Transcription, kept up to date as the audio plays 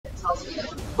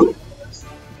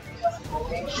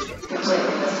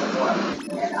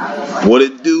What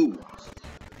it do?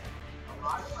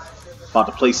 About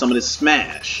to play some of this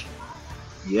Smash.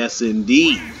 Yes,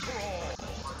 indeed.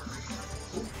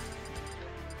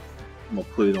 I'm gonna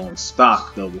put it on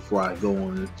stock though before I go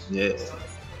on it. Yeah.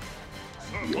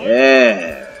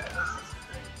 Yeah.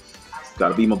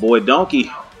 Gotta be my boy Donkey.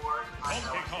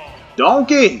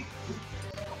 Donkey!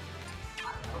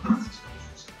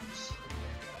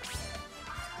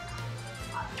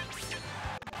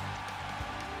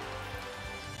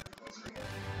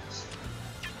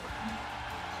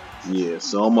 Yeah,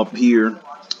 so I'm up here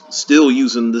still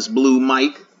using this blue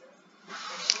mic.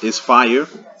 It's fire. You know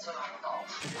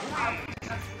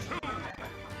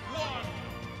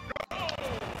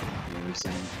what I'm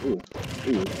saying? Ooh,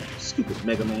 stupid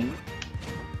Mega Man.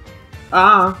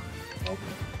 Okay.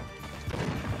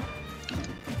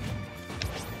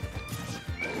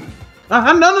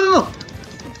 No.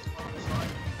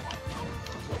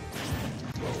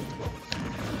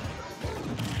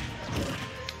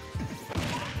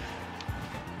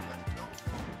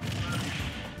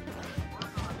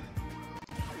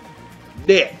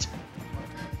 Dead.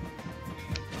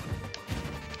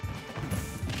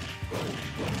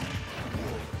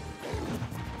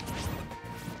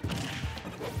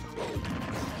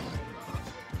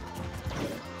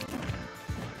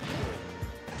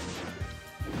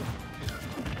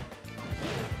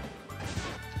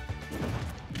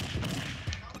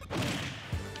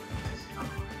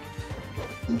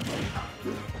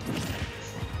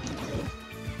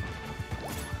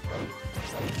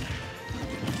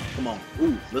 Come on.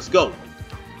 Ooh, let's go.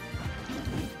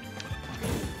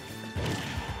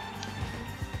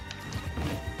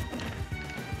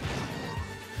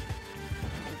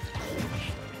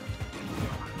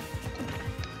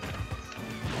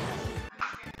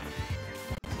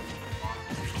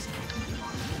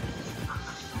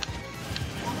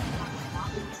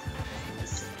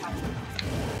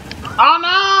 Oh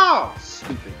no!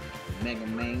 Stupid Mega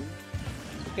Man.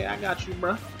 Okay, I got you,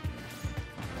 bruh.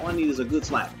 All I need is a good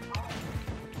slap.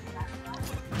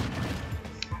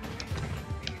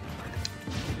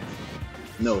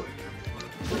 No.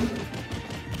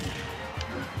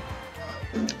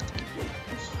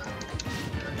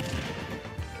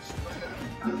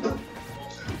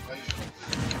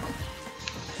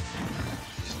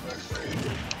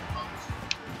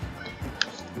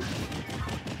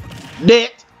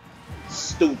 Dead.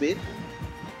 Stupid.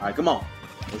 Alright, come on.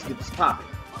 Let's get this popping.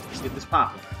 Let's get this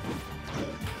popping.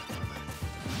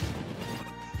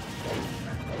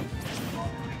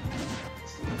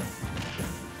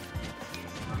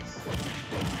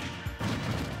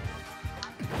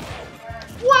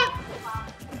 What?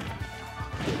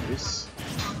 This.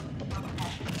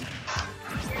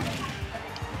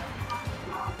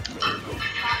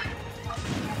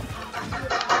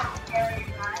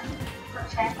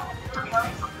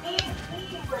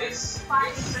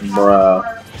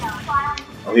 Bruh.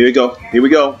 Oh, here we go. Here we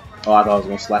go. Oh, I thought I was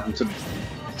gonna slap him to the.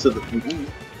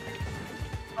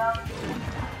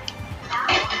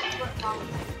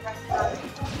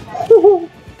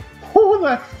 Oh,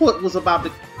 that foot was about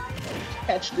to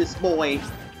catch this boy.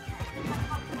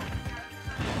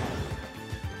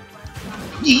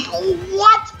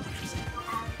 What?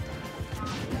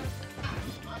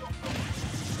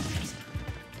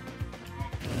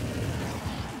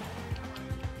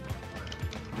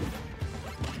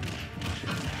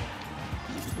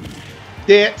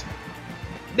 Dead.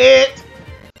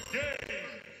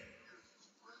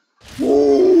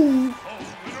 Ooh.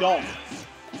 Don't.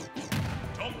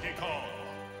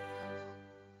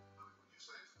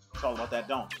 It's all about that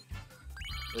donkey.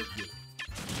 Let's get it.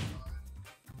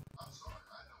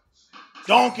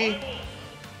 Donkey.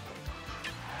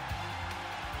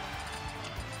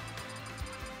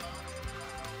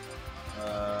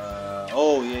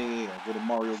 Oh yeah. Go to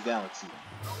Mario Galaxy.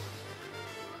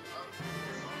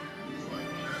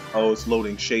 Oh, it's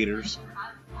loading shaders.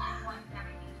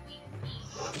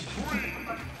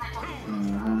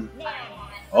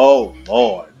 Oh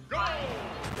Lord.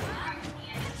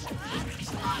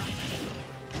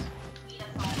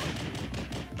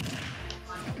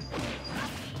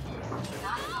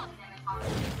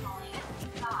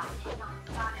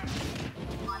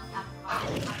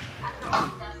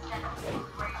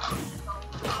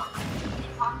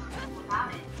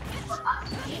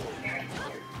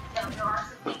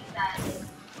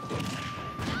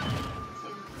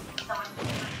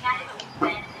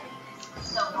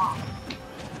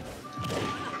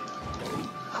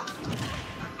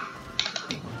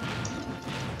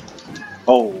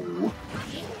 Oh,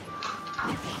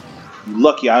 you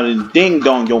lucky I didn't ding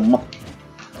dong your mom.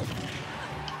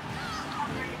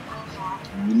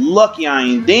 You Lucky I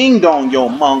ain't dinged on your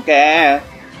monk ass.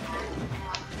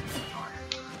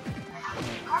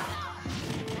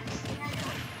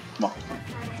 Come on.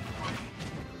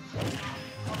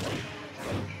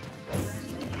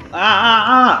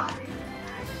 Ah.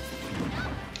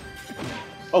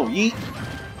 Oh, yeet.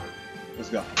 Let's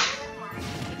go.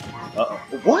 Uh-oh.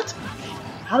 What?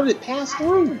 How did it pass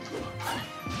through?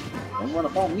 Don't run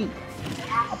up on me.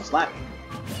 I will slap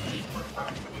you.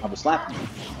 I will slap you.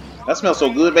 That smells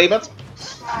so good, baby.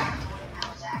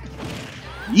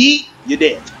 Yeet, you're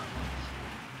dead.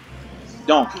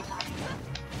 Donkey.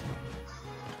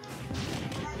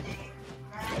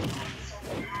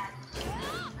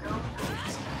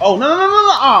 Oh, no.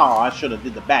 Oh, I should have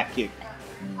did the back kick.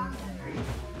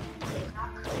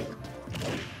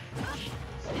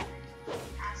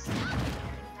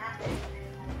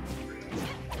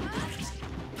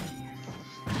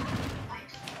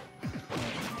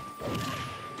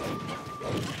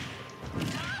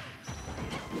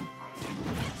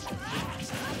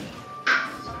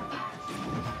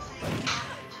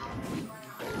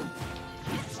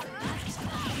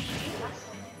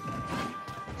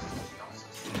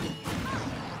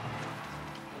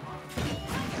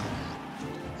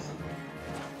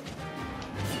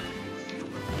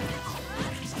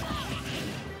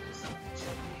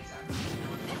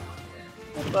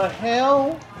 What the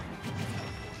hell?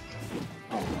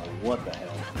 I don't know what the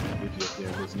hell we just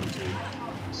there listening to.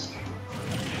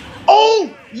 Oh!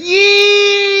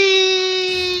 Yeet!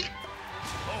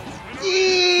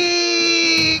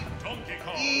 Yeet!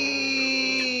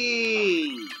 Yeet!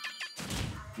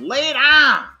 Lay it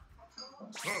on!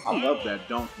 I love that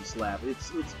donkey slap.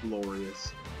 It's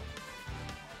glorious.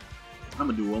 I'm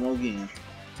gonna do one more again.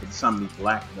 But this time be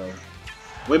black though.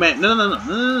 Wait a minute.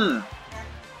 No.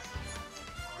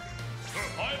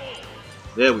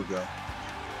 There we go.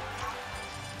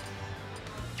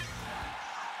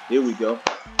 Here we go.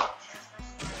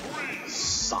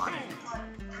 Sonic.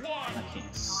 I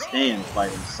can't stand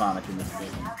fighting Sonic in this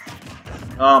game.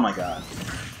 Oh my god.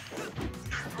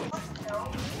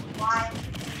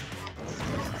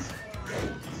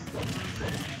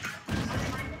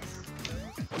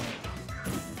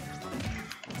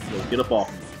 Yo, get up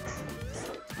off me.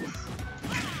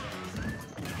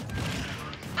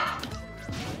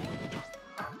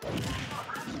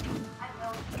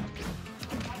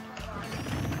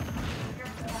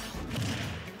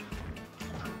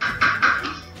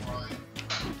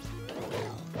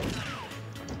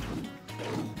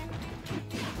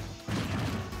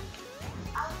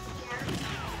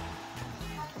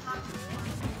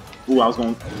 Ooh, I was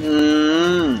going.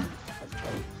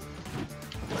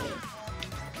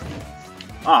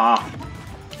 Ah.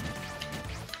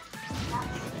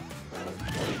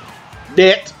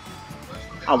 That.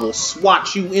 I will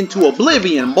swat you into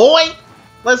oblivion, boy.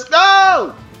 Let's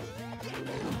go.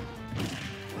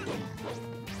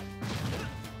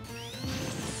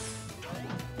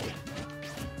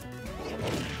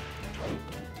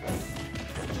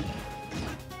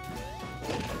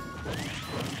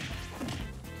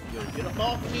 Get up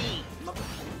off me!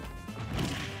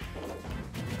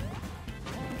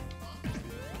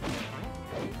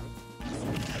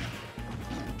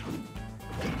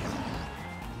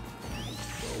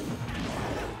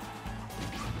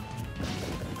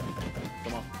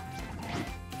 Come on.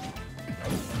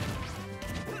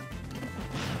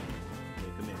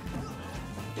 Come here.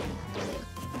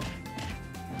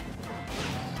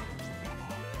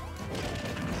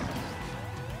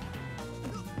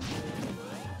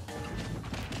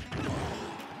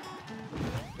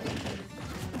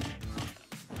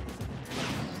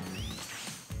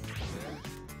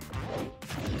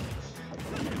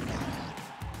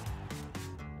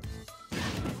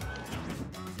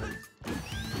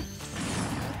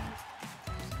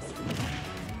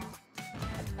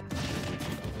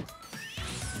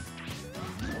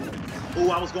 Oh,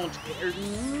 I was going to.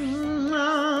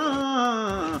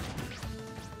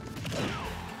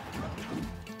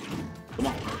 Come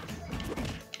on.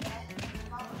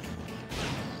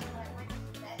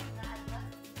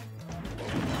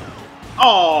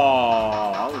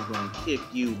 Oh, I was going to kick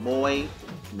you, boy.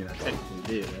 I mean, I technically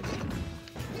did. I just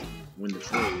win the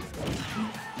trade.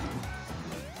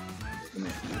 Come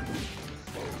here.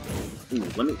 Ooh,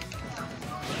 let me.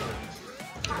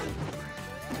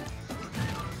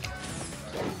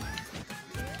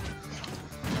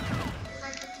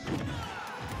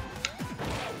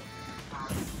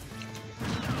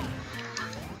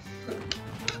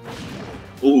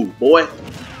 Ooh, boy.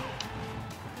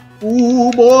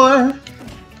 Ooh, boy.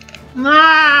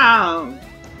 No.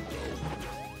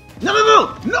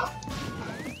 No.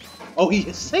 Oh,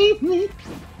 he saved me.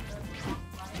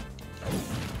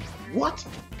 What?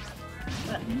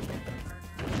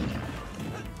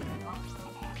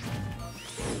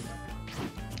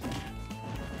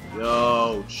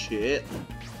 Yo, shit.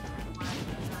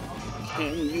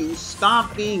 Can you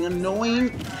stop being annoying?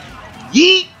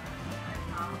 Yeet!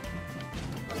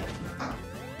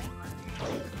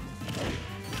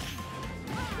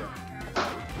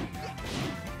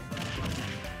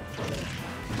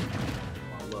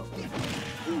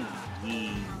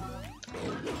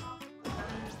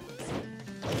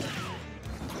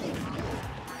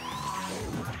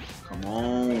 Come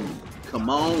on. Come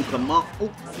on, come on.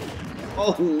 Oh,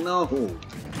 oh no.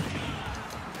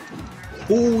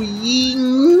 Oh,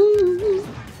 yeah.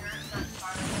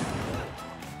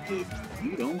 If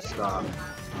you don't stop.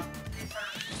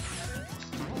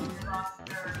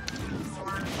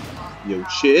 Yo,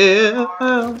 chill.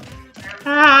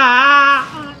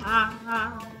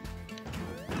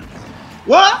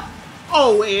 What?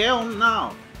 Oh, hell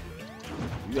no.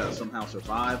 You gotta somehow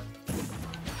survive. You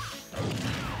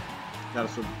gotta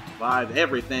survive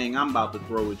everything I'm about to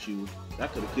throw at you.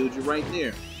 That could have killed you right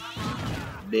there.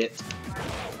 Bit.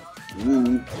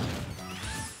 Ooh.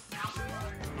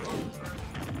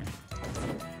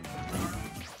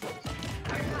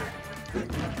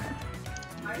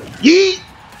 Yeet!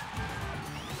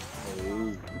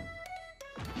 Oh.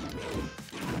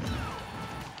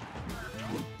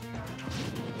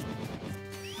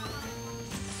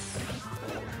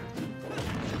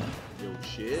 Yo,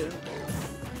 shit.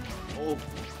 Oh.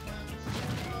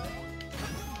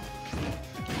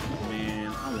 Man, I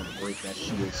want to break that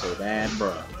shield so bad,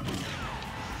 bruh.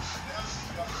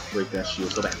 Break that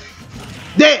shield so bad.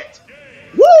 Dead!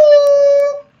 Woo!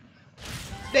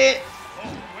 Dead!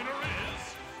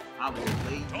 I will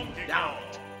lay you down.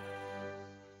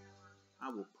 I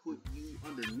will put you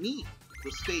underneath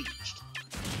the stage.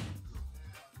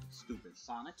 Stupid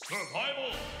Sonic.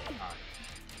 Survival! Alright.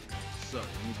 So, let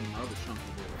me be my other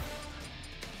chunky boy.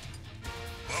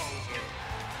 Bowser.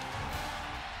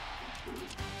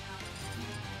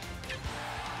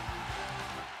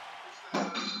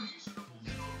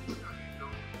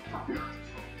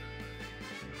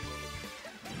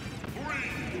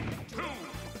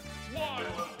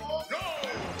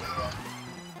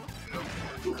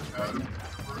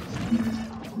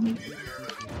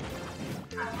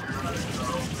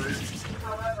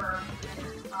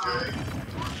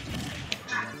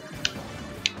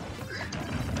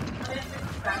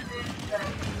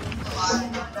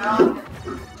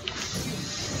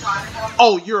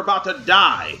 Oh, you're about to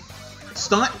die.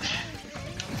 Stunt.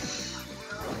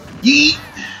 Yeet.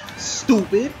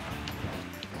 Stupid.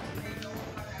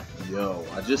 Yo,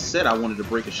 I just said I wanted to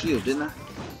break a shield, didn't I?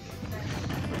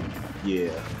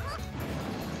 Yeah.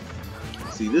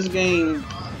 See, this game,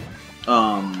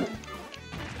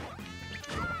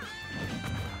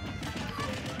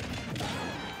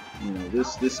 you know,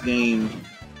 this game,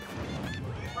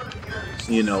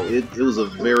 you know, it was a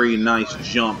very nice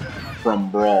jump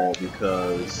from Brawl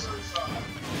because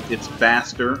it's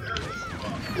faster,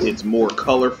 it's more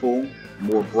colorful,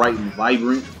 more bright and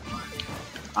vibrant.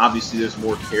 Obviously, there's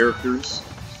more characters.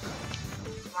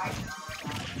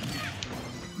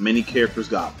 Many characters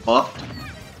got buffed.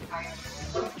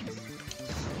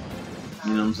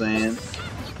 You know what I'm saying?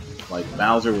 Like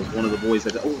Bowser was one of the boys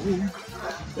that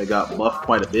got buffed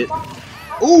quite a bit.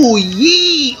 Ooh,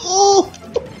 yee! Ooh!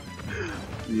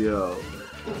 Yo.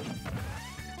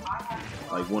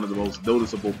 Like one of the most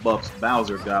noticeable buffs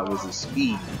Bowser got was his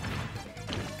speed.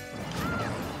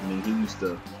 I mean, he used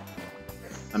to.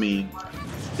 I mean,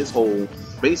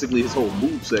 basically his whole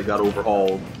moveset got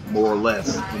overhauled more or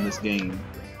less in this game.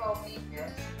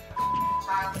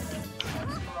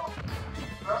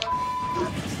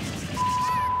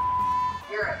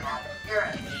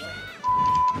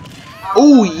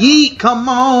 Ooh, yeet, come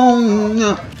on!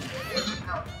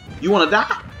 You wanna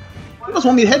die? You just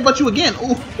want me to headbutt you again?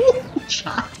 Ooh,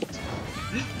 child.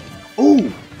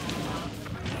 Ooh!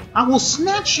 I will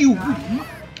snatch you!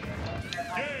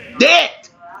 Dead!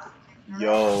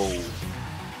 Yo.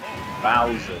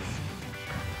 Bowser.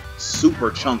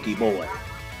 Super chunky boy.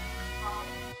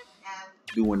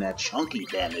 Doing that chunky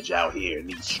damage out here in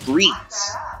these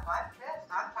streets.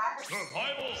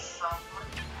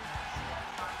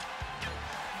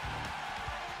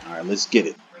 Alright, let's get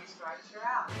it.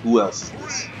 Who else is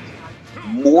this?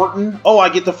 Morton? Oh, I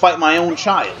get to fight my own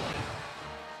child.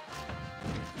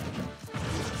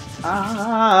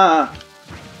 Ah!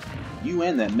 You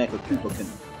and that Mecha Koopa can...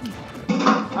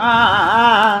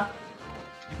 Ah!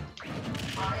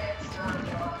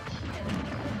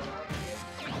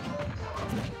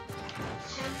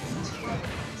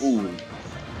 Ooh.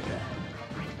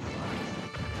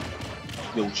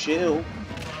 Yo, chill.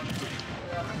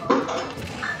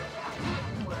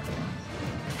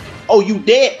 Oh, you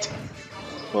dead?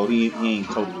 Well, he ain't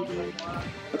totally dead.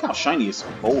 Look how shiny his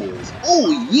bowl is. Oh,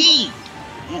 yee!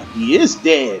 Damn, he is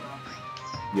dead.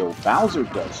 Yo, Bowser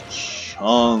does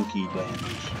chunky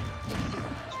damage.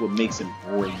 That's what makes him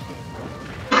great.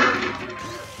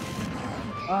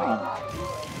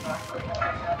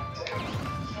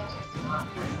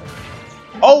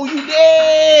 Oh, you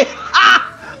dead! Ah!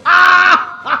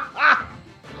 Ah!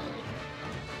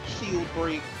 Shield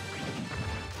break.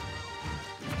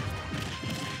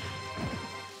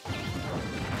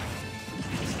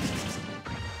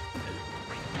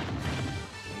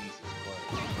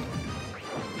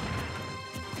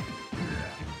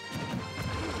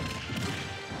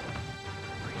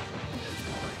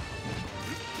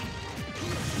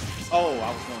 Oh,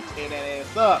 I was gonna tear that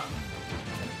ass up.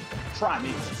 Try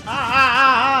me.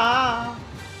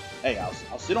 Hey,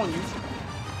 I'll sit on you.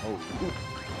 Oh.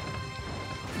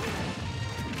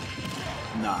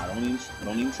 Nah,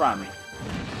 don't even try me.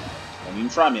 Don't even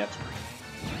try me.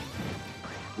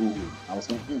 Ooh, I was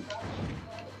gonna.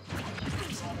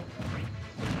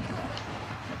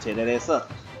 I'll tear that ass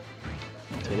up.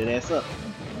 Tear that ass up.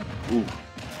 Ooh.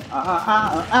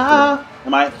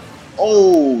 Am I?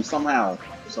 Oh, somehow.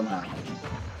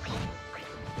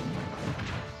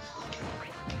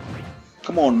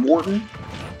 Come on, Morton.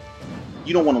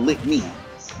 You don't want to lick me.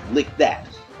 Lick that.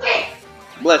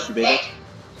 Bless you, baby.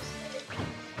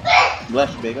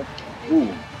 Bless you, baby.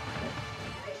 Ooh.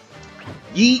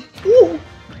 Yeet. Ooh.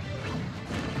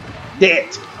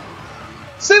 Dead.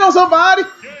 Sit on somebody.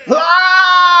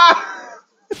 Ah!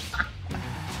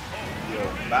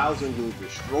 Yo, Bowser will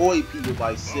destroy people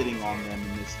by sitting on them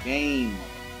in this game.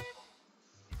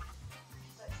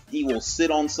 He will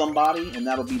sit on somebody, and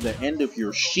that'll be the end of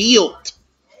your shield.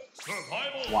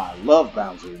 That's why I love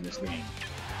Bowser in this game.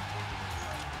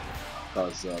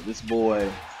 Because this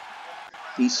boy,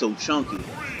 he's so chunky.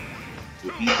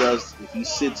 If he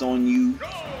sits on you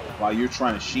while you're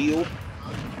trying to shield,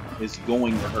 it's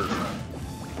going to hurt.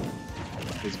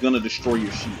 It's going to destroy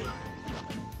your shield.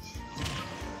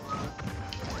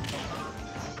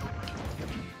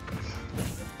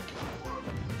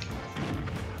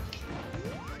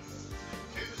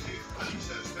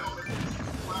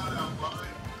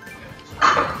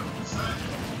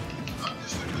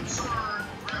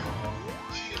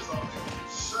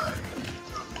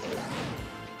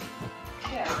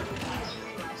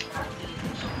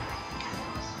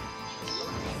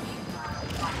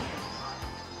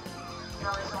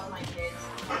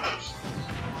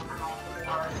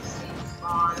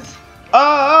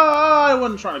 I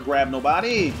wasn't trying to grab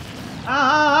nobody.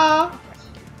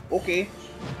 Okay.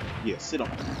 Yeah, sit on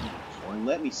me. Don't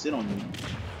let me sit on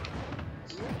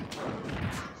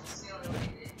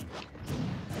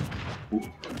you. Ooh.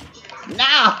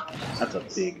 Nah! That's a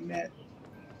big net.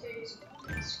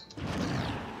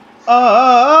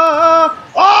 Oh!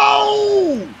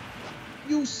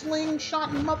 You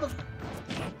slingshot mother...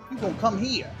 You gonna come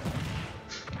here.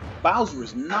 Bowser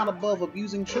is not above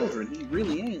abusing children. He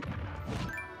really ain't.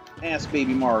 Ask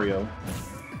Baby Mario.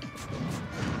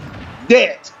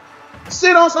 Dead.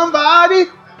 Sit on somebody.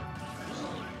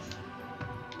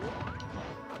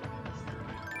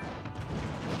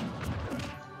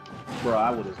 Bro, I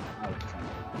would have tried.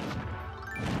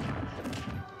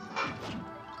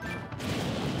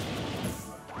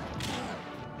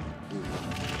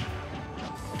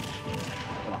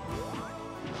 Come on.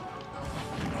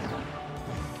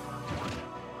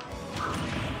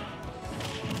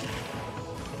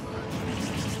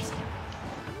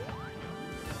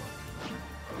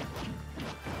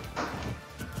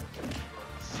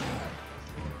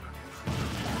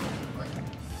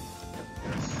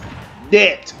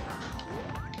 Dead.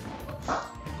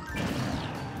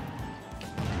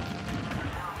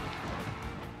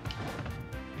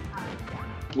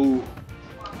 Ooh.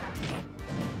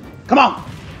 Come on.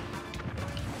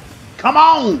 Come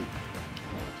on.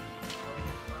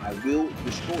 I will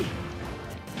destroy you.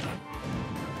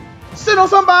 Sit on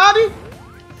somebody.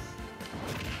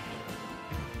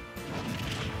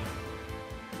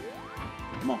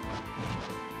 Come on.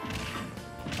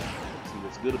 See,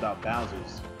 what's good about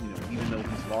Bowser's, even though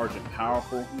he's large and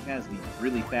powerful, he has these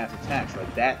really fast attacks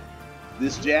like that.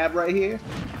 This jab right here,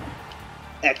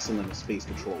 excellent in space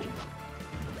control.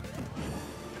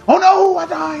 Oh no, I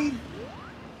died!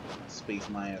 Space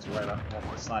my ass right off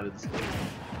the side of the stage.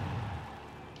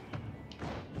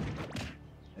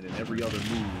 And then every other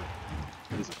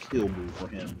move is a kill move for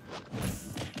him.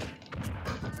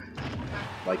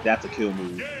 Like that's a kill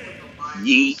move.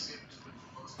 Yeet.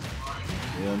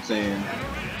 You know what I'm saying?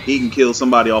 He can kill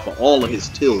somebody off of all of his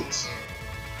tilts.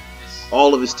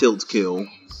 All of his tilts kill.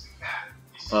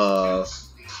 3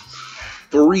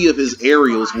 of his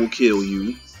aerials will kill you.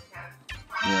 You know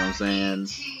what I'm saying?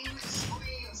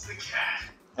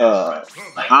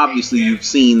 Obviously you've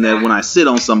seen that when I sit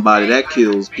on somebody, that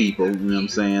kills people. You know what I'm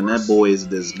saying? That boy is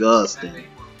disgusting.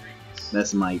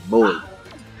 That's my boy.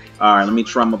 Alright, let me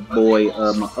try my boy,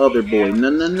 my other boy. No.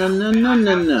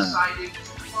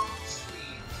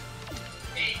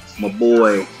 My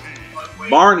boy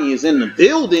Barney is in the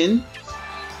building.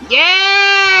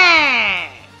 Yeah!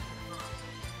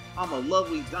 I'm a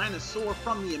lovely dinosaur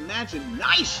from the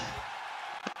imagination.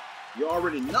 You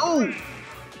already know.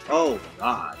 Oh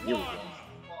God, here we go.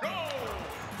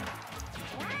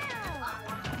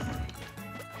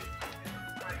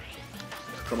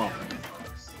 Come on.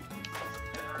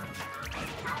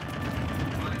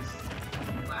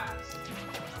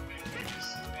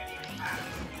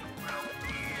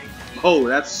 Oh,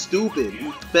 that's stupid.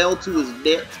 He fell to his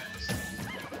death.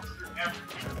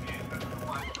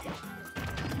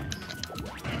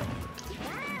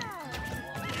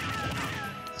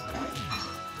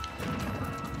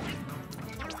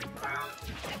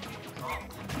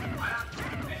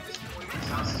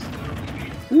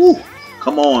 Woo!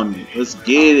 Come on, let's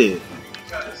get it.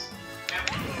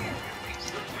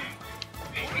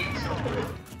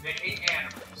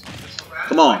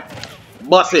 Come on.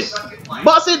 Bust it.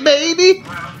 Bust it, baby!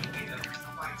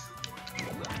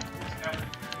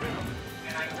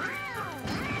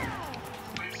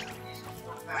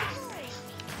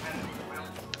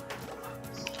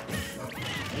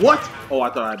 What? Oh,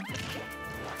 I thought I'd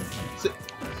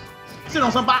sit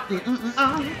on somebody.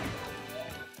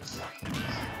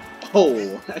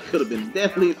 Oh, that could have been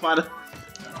definitely if I'd have...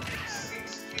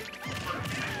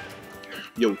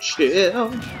 Yo,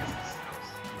 chill.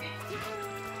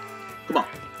 Come on.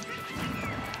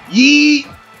 Yeet!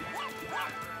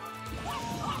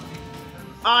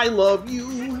 I love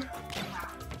you.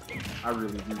 I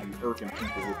really do be irking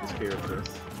people with this character.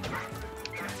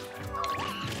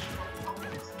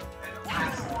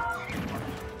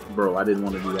 Bro, I didn't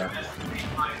want to do that.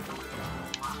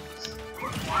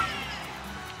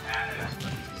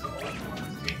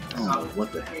 Oh,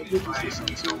 what the hell did this listen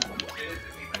to?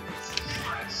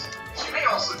 She may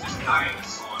also just die in the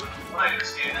song. What I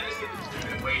understand that is that it's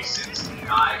been away since he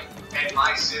died, and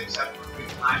my Sims have proven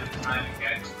time and time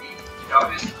again to be the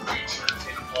dumbest creatures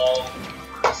in all the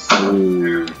universe.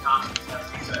 They're the constant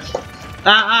testing sessions.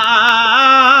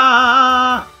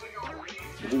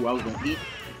 Ooh, I was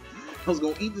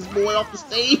gonna eat this boy off the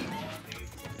stage.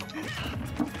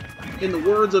 In the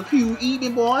words of Hugh, eat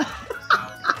it, boy.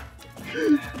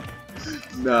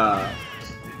 Nah,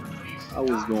 I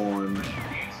was going to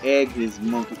egg his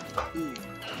monkey.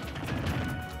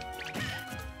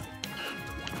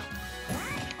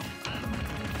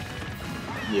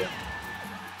 Yeah,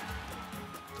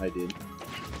 I did.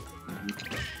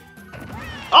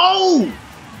 Oh!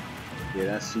 Yeah,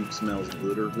 that soup smells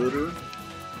gooder.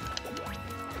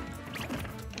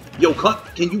 Yo,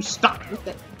 cut! Can you stop with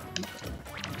that?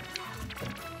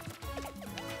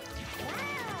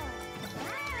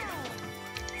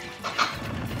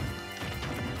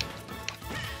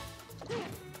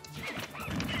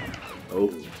 Oh.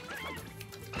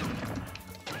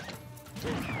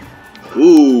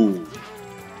 Ooh.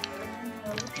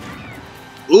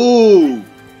 Ooh.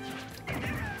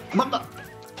 Mother.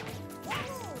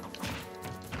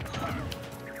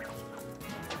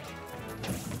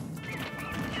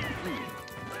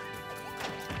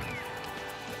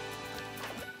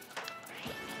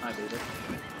 Hi, baby.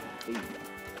 Hey.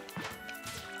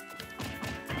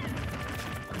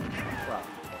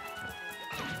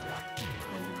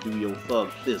 And do your thug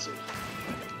fizzle.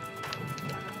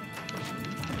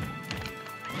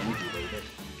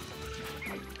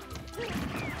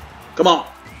 Come on.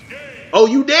 Oh,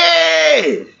 you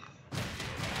dead!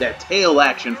 That tail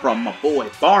action from my boy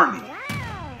Barney.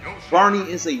 Barney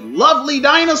is a lovely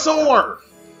dinosaur.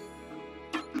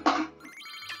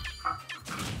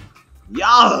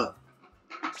 Yeah.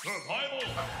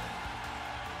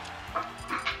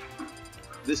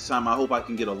 This time I hope I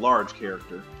can get a large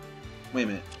character. Wait a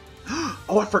minute.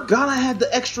 Oh, I forgot I had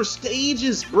the extra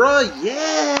stages, bruh.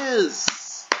 Yes.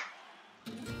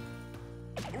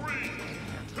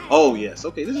 Oh, yes.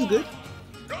 Okay, this is good.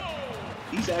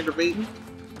 He's aggravating.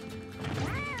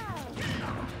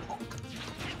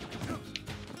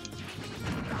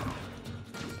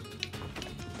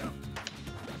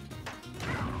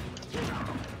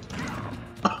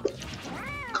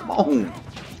 Come on.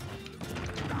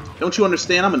 Don't you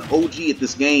understand? I'm an OG at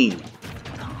this game.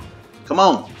 Come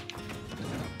on.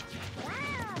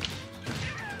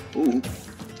 Ooh.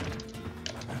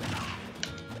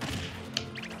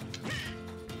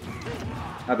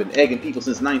 I've been egging people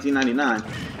since 1999.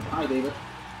 Hi, David.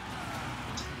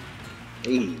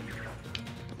 Hey.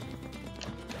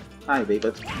 Hi,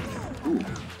 David. Ooh.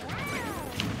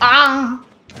 Ah!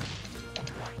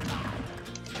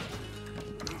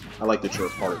 I like the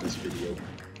chirp part of this video.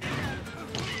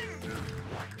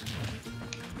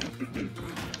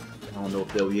 I don't know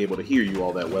if they'll be able to hear you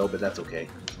all that well, but that's okay.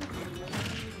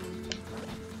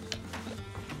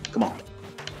 Come on.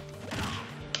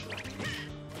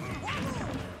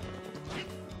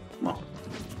 Come on.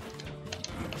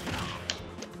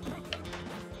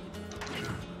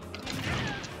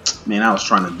 Man, I was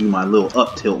trying to do my little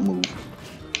up tilt move.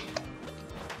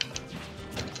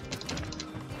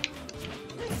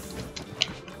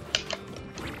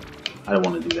 I don't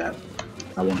want to do that.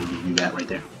 I wanted to do that right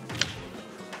there.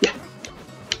 Yeah.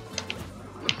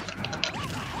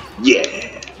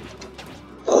 Yeah.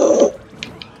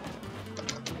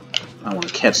 I want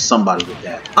to catch somebody with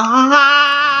that.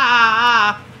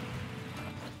 Ah!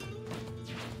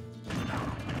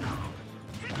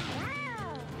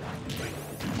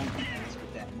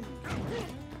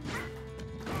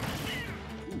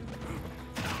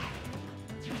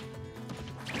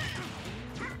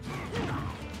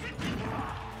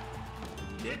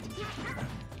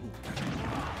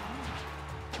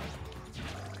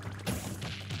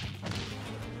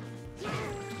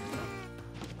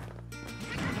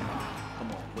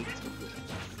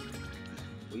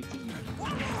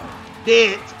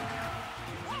 Dead.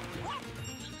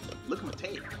 Look at my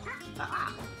tail.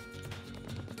 Ah.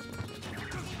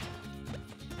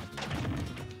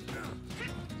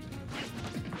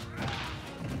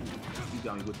 You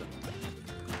got me with them.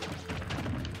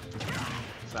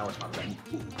 Sour spot thing.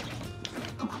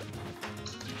 Come on.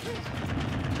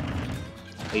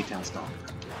 A-Town Stomp.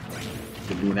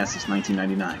 Been doing that since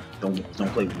 1999.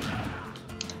 Don't play with me.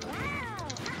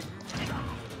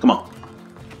 Come on.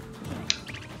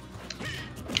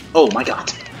 Oh my god.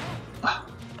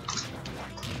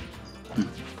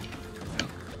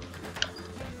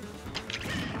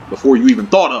 Before you even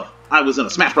thought of, I was in a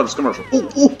Smash Brothers commercial.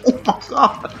 Oh my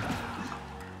god.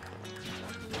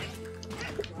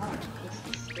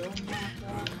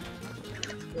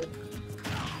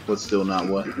 What's still not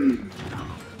what?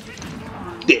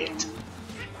 Dead.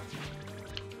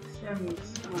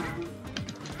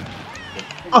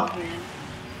 Oh.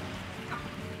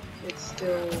 It's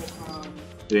still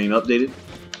It ain't updated?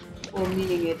 well,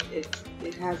 meaning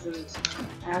it hasn't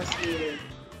asked me to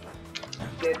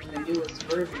get the newest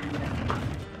version yet.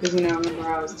 Because, you know, remember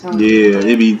I was telling you. Yeah,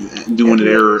 it'd be doing it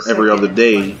every other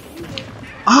day.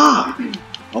 Ah!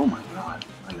 Oh my god.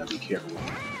 I gotta be careful.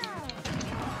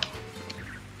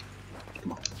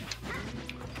 Come on.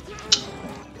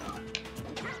 Oh my god.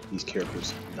 These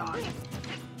characters dodge.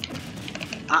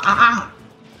 Ah!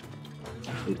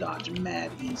 They dodge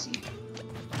mad easy.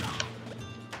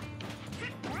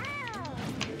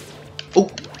 Oh!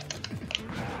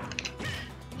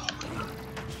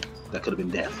 That could have been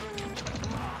death.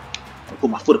 I'll put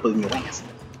my foot up in your ass.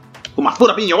 Put my foot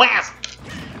up in your ass!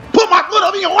 Put my foot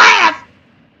up in your ass!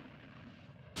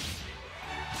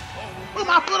 Put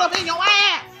my foot up in your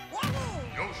ass!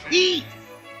 Eat!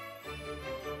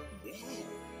 Yeah.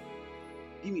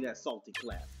 Give me that salty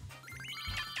clap.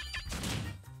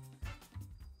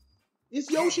 It's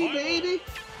Yoshi, baby!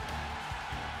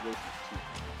 Yoshi.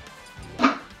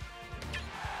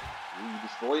 You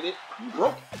destroyed it. You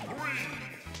broke it. 3,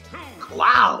 2,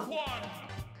 Cloud! 1,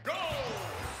 go!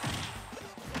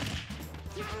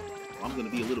 I'm gonna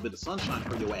be a little bit of sunshine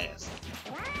for your ass.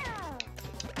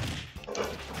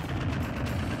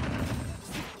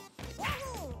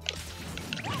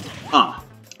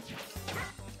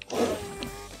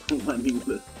 Let me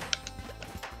would've.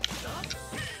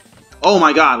 Oh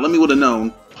my god, let me would've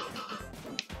known.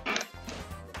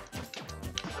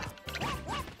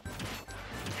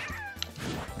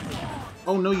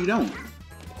 Oh no, you don't.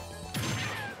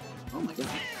 Oh my god.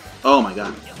 Oh my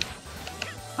god.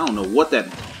 I don't know what that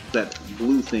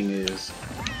blue thing is.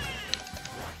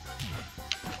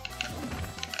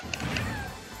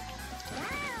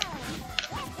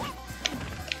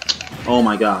 Oh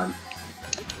my god.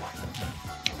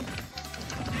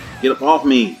 Get up off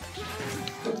me.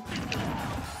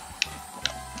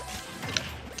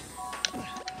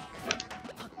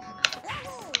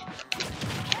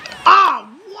 Ah,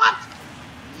 what?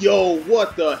 Yo,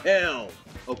 what the hell?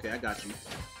 Okay, I got you.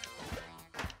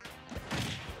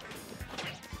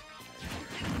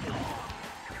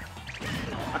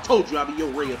 I told you I'd be your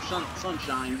ray of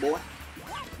sunshine, boy.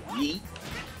 Yeet.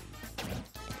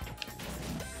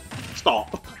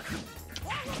 Stop.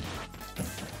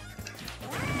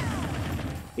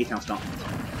 8-count stomp.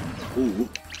 Ooh.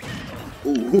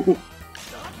 Ooh.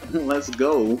 Let's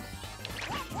go.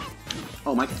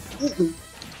 Oh my. Ooh.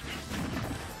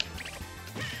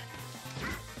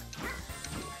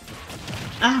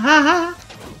 Ah!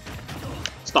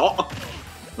 Stop!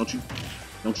 Don't you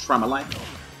try my life.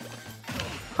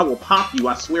 I will pop you,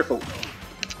 I swear for.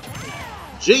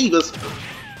 Jeebus!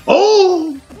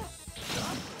 Oh!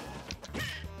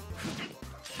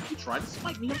 You tried to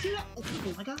spike me, don't see that? Oh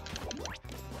my god.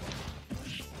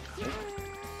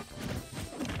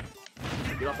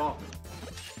 Get up off me.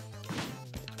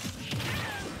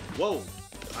 Whoa!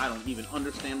 I don't even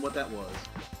understand what that was.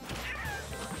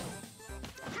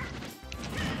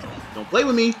 Don't play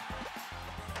with me!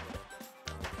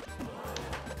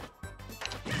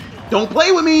 Don't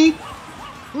play with me!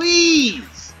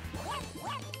 Please!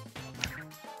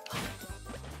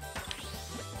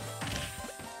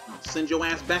 I'll send your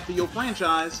ass back to your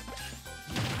franchise.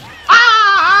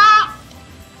 Ah!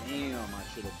 Damn, I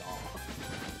should have died.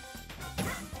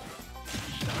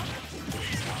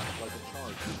 Like a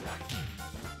charge.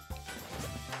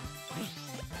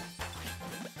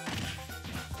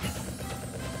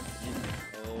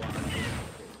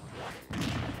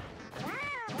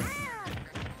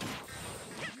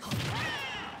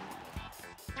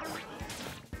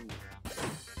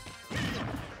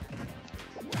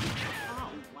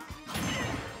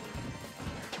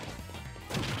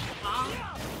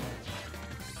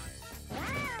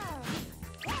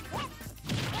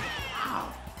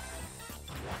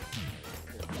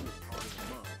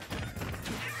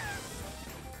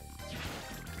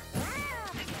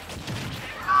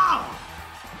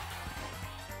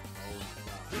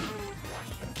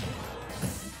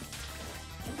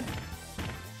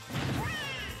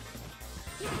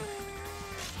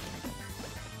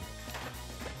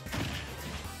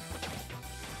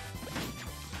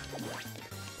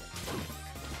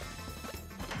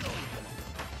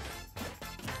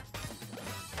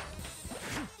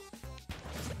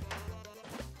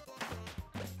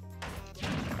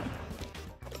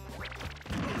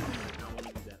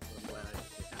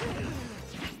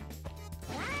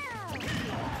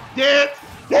 Dead!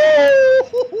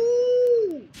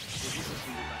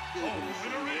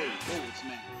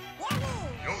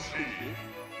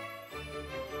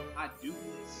 I do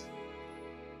this.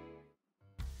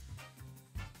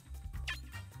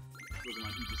 Looking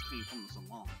like he just came from the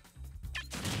salon.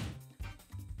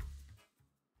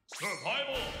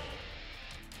 Survival!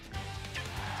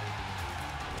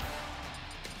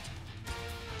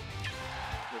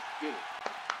 Let's get it.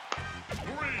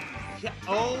 3, Yeah.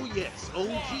 Oh yes. Oh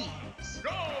jeez.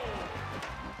 go!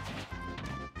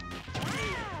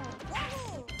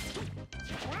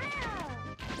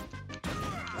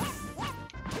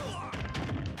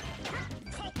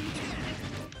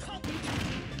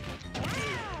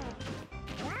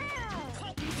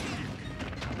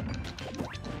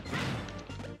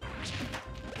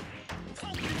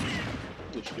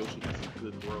 Wish Yoshi has a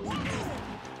good throw.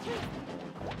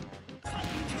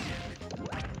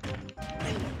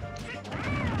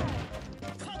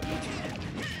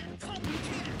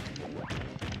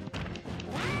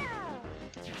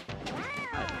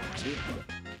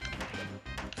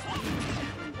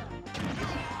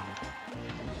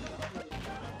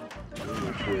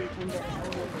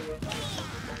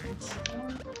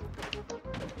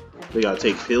 They gotta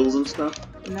take pills and stuff?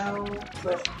 No,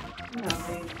 but you know,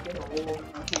 they get old.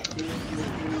 I can't do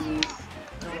things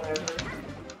or whatever.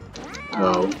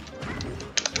 No.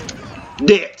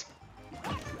 Dead!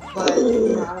 But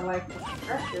you know, I like the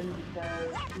progression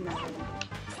because you know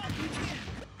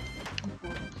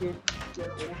people get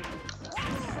older and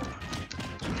stuff.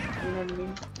 You know what I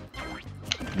mean?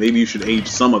 Maybe you should age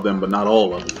some of them, but not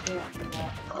all of them. You can't do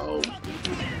that. Oh.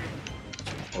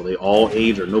 Oh, they all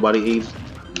age or nobody aged?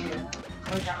 Yeah.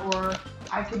 Like, or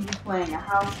I can be playing a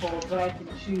household, but I can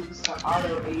choose to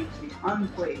auto age the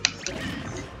unplayed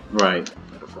skins. Right.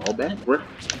 Better fall back, Rick.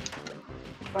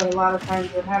 But a lot of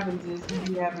times what happens is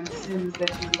you having Sims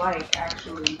that you like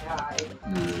actually die.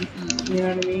 Mm-hmm. You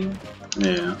know what I mean?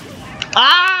 Yeah.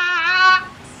 Ah!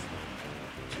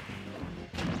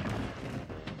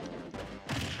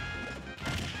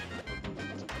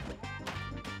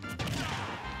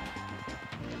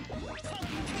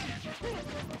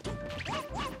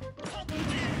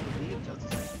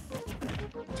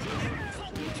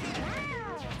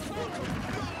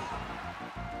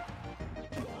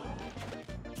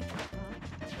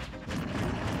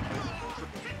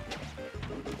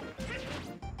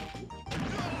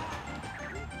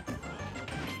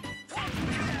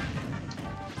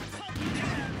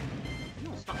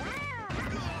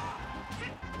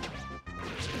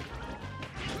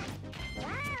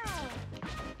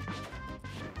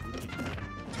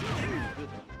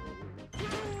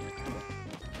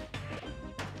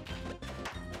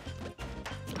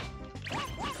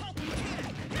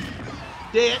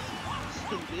 dead.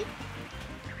 Stupid.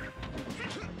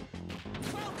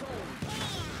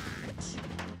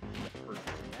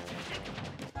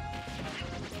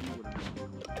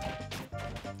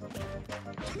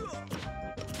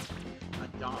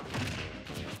 I died.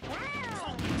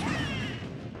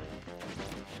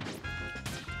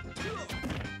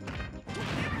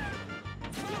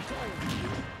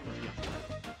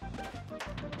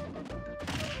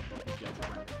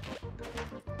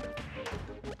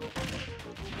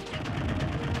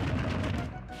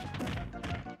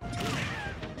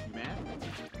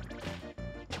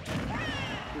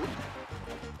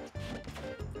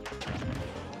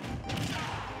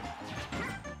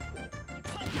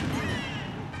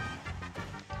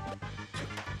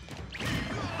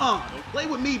 Don't play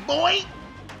with me, boy!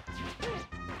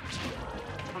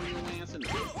 Turn your ass in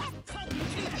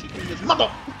chicken this mother.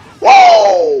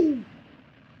 Whoa!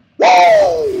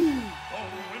 Whoa! The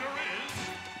winner is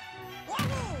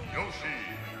Yoshi.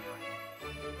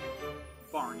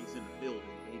 Barney's in the building,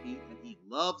 baby, and he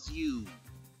loves you.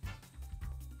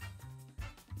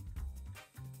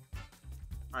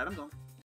 Alright, I'm going.